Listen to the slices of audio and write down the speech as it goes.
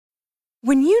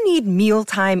When you need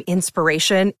mealtime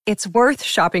inspiration, it's worth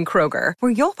shopping Kroger,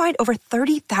 where you'll find over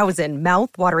 30,000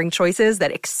 mouth-watering choices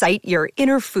that excite your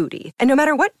inner foodie. And no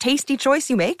matter what tasty choice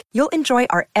you make, you'll enjoy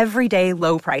our everyday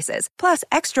low prices, plus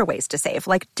extra ways to save,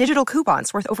 like digital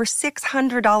coupons worth over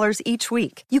 $600 each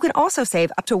week. You can also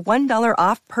save up to $1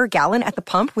 off per gallon at the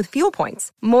pump with fuel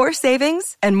points. More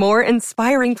savings and more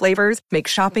inspiring flavors make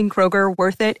shopping Kroger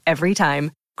worth it every time.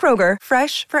 Kroger,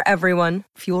 fresh for everyone.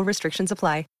 Fuel restrictions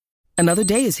apply. Another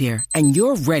day is here, and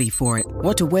you're ready for it.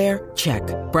 What to wear? Check.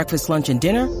 Breakfast, lunch, and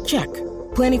dinner? Check.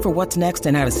 Planning for what's next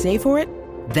and how to save for it?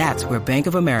 That's where Bank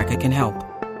of America can help.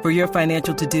 For your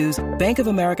financial to-dos, Bank of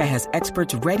America has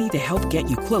experts ready to help get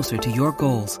you closer to your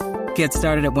goals. Get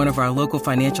started at one of our local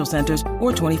financial centers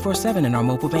or 24/7 in our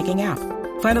mobile banking app.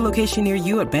 Find a location near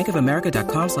you at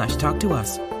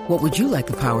bankofamerica.com/talktous. What would you like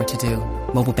the power to do?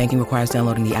 Mobile banking requires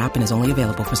downloading the app and is only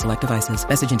available for select devices.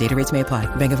 Message and data rates may apply.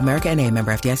 Bank of America N.A.,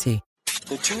 member FDIC.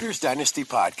 The Tudors Dynasty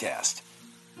Podcast.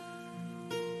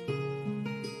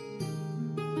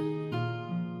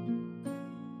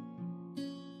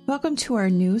 Welcome to our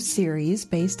new series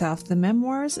based off the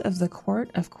memoirs of the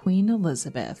court of Queen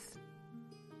Elizabeth.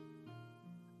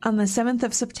 On the 7th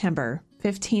of September,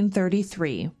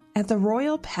 1533, at the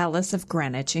Royal Palace of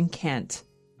Greenwich in Kent,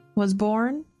 was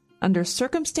born, under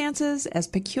circumstances as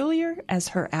peculiar as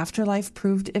her afterlife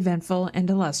proved eventful and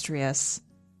illustrious,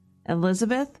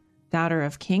 Elizabeth, daughter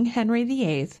of King Henry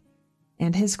VIII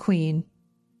and his queen,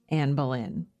 Anne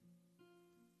Boleyn.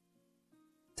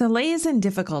 Delays and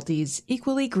difficulties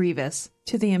equally grievous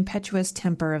to the impetuous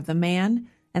temper of the man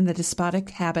and the despotic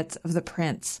habits of the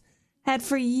prince had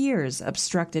for years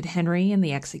obstructed Henry in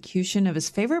the execution of his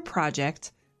favorite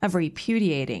project of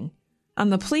repudiating, on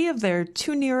the plea of their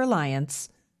too near alliance,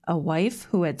 a wife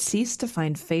who had ceased to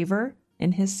find favor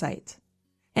in his sight,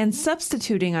 and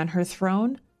substituting on her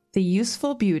throne the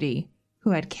useful beauty who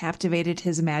had captivated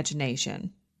his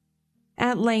imagination.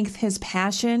 At length his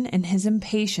passion and his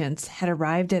impatience had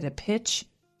arrived at a pitch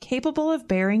capable of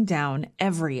bearing down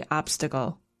every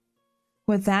obstacle.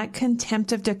 With that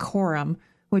contempt of decorum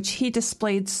which he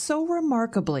displayed so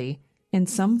remarkably in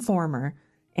some former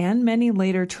and many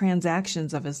later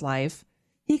transactions of his life,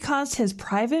 he caused his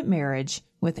private marriage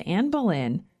with Anne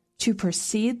Boleyn to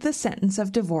precede the sentence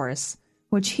of divorce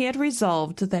which he had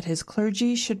resolved that his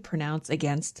clergy should pronounce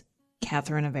against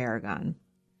Catherine of Aragon.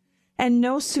 And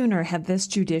no sooner had this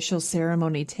judicial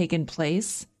ceremony taken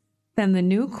place than the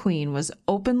new queen was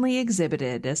openly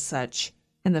exhibited as such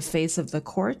in the face of the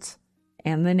court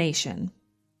and the nation.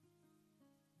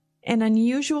 An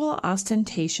unusual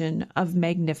ostentation of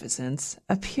magnificence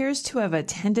appears to have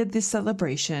attended the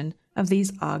celebration of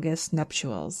these august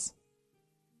nuptials.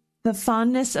 The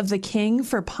fondness of the king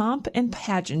for pomp and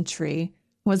pageantry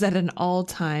was at an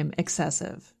all-time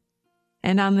excessive,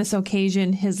 and on this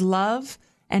occasion his love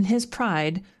and his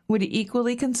pride would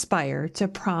equally conspire to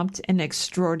prompt an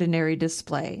extraordinary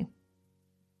display.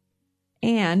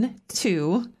 Anne,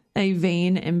 too, a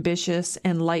vain, ambitious,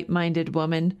 and light-minded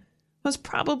woman, was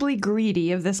probably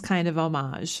greedy of this kind of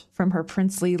homage from her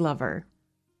princely lover,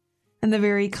 and the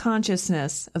very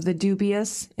consciousness of the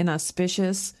dubious,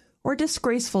 inauspicious, or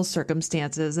disgraceful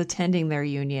circumstances attending their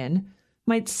union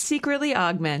might secretly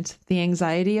augment the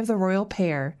anxiety of the royal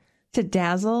pair to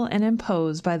dazzle and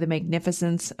impose by the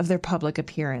magnificence of their public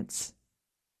appearance.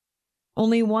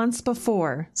 Only once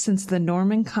before, since the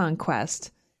Norman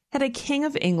conquest, had a king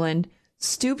of England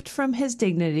stooped from his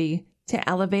dignity to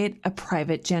elevate a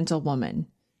private gentlewoman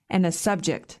and a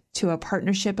subject to a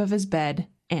partnership of his bed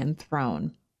and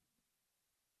throne.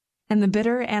 And the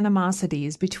bitter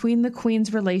animosities between the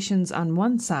queen's relations on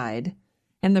one side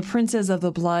and the princes of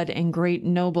the blood and great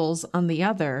nobles on the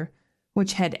other,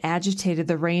 which had agitated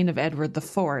the reign of Edward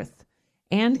IV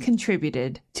and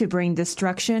contributed to bring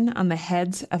destruction on the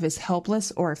heads of his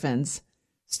helpless orphans,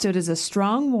 stood as a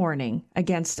strong warning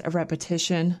against a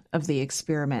repetition of the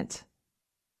experiment.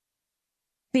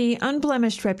 The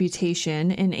unblemished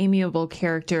reputation and amiable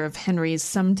character of Henry's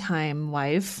sometime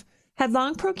wife had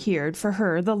long procured for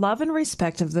her the love and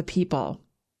respect of the people.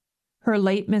 Her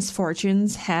late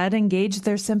misfortunes had engaged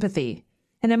their sympathy,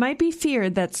 and it might be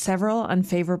feared that several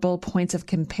unfavorable points of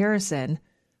comparison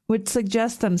would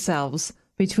suggest themselves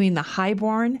between the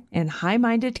high-born and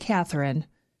high-minded Catherine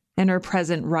and her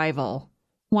present rival,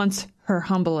 once her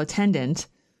humble attendant,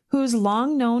 whose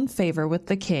long-known favor with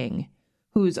the king,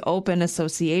 whose open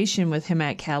association with him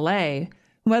at Calais,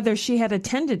 whether she had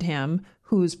attended him,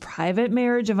 whose private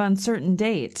marriage of uncertain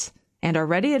date and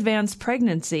already advanced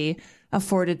pregnancy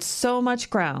afforded so much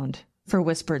ground for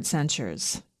whispered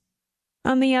censures.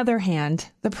 On the other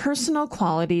hand, the personal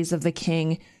qualities of the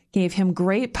king gave him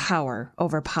great power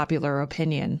over popular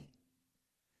opinion.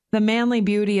 The manly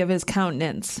beauty of his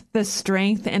countenance, the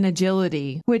strength and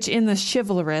agility which in the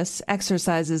chivalrous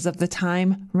exercises of the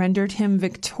time rendered him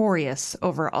victorious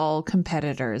over all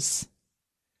competitors.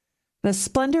 The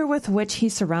splendor with which he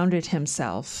surrounded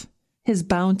himself, his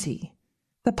bounty,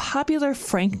 the popular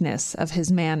frankness of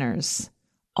his manners,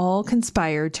 all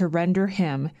conspired to render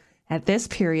him, at this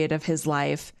period of his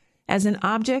life, as an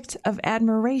object of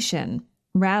admiration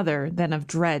rather than of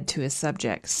dread to his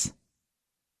subjects.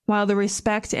 While the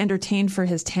respect entertained for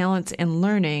his talents and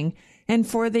learning, and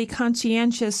for the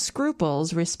conscientious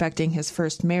scruples respecting his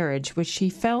first marriage which he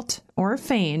felt or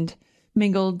feigned,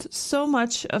 mingled so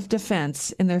much of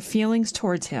defense in their feelings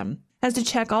towards him as to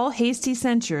check all hasty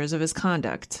censures of his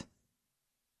conduct.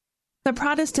 The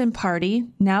Protestant party,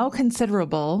 now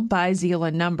considerable by zeal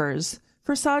and numbers,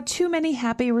 foresaw too many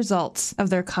happy results of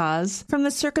their cause from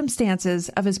the circumstances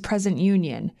of his present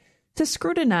union to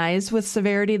scrutinize with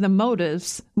severity the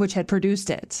motives which had produced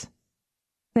it.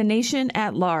 The nation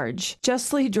at large,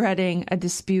 justly dreading a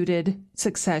disputed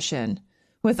succession,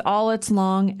 with all its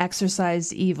long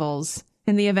exercised evils,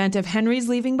 in the event of Henry's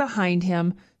leaving behind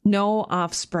him no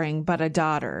offspring but a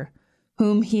daughter,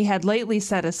 whom he had lately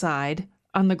set aside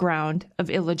on the ground of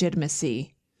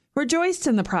illegitimacy, rejoiced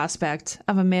in the prospect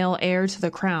of a male heir to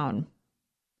the crown.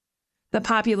 The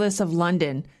populace of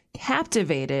London,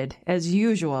 captivated as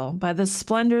usual by the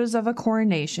splendors of a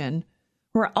coronation,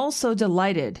 were also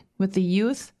delighted with the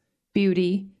youth,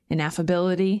 beauty, and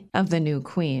affability of the new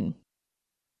queen.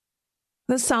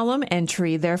 The solemn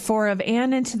entry, therefore, of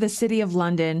Anne into the city of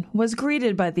London was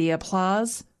greeted by the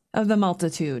applause of the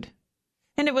multitude,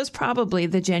 and it was probably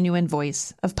the genuine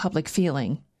voice of public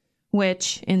feeling,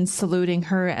 which, in saluting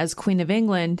her as Queen of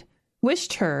England,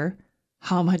 wished her,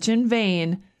 how much in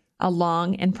vain, a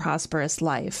long and prosperous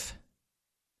life.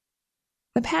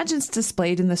 The pageants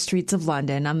displayed in the streets of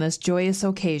London on this joyous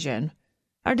occasion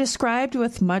are described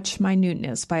with much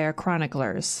minuteness by our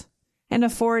chroniclers, and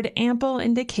afford ample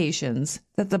indications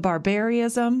that the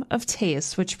barbarism of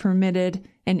taste which permitted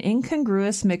an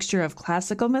incongruous mixture of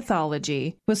classical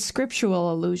mythology with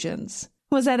scriptural allusions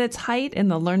was at its height in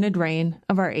the learned reign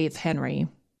of our 8th Henry.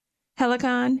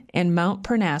 Helicon and Mount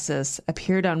Parnassus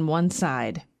appeared on one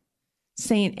side.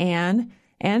 St. Anne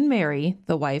and Mary,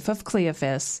 the wife of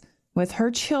Cleophas, with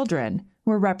her children,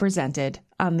 were represented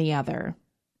on the other.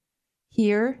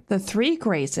 Here the three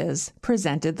Graces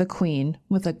presented the Queen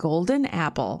with a golden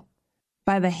apple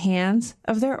by the hands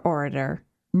of their orator,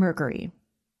 Mercury.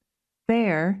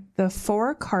 There the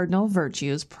 4 cardinal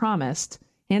virtues promised,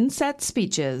 in set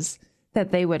speeches,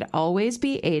 that they would always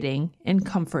be aiding and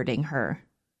comforting her.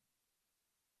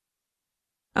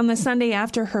 On the Sunday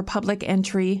after her public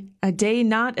entry, a day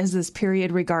not as this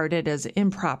period regarded as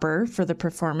improper for the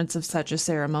performance of such a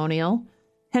ceremonial,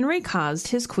 Henry caused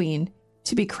his queen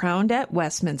to be crowned at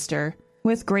Westminster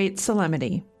with great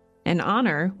solemnity, an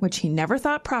honor which he never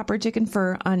thought proper to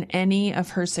confer on any of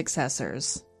her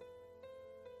successors.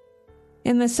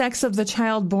 In the sex of the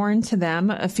child born to them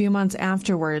a few months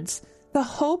afterwards, the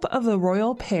hope of the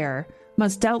royal pair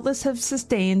must doubtless have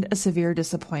sustained a severe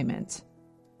disappointment.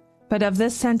 But of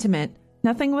this sentiment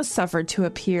nothing was suffered to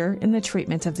appear in the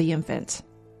treatment of the infant,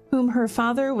 whom her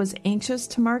father was anxious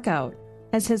to mark out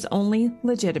as his only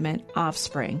legitimate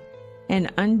offspring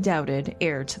and undoubted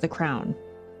heir to the crown.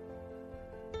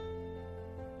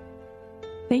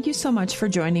 Thank you so much for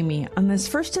joining me on this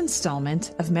first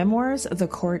installment of Memoirs of the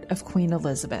Court of Queen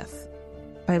Elizabeth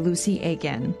by Lucy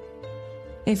Aiken.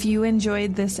 If you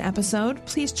enjoyed this episode,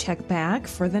 please check back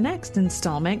for the next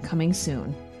installment coming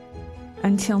soon.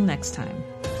 Until next time.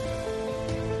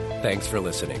 Thanks for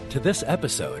listening to this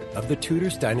episode of the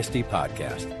Tudors Dynasty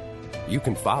Podcast. You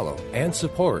can follow and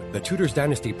support the Tudors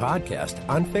Dynasty Podcast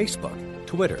on Facebook,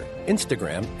 Twitter,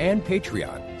 Instagram, and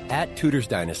Patreon @Tudors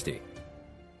Dynasty.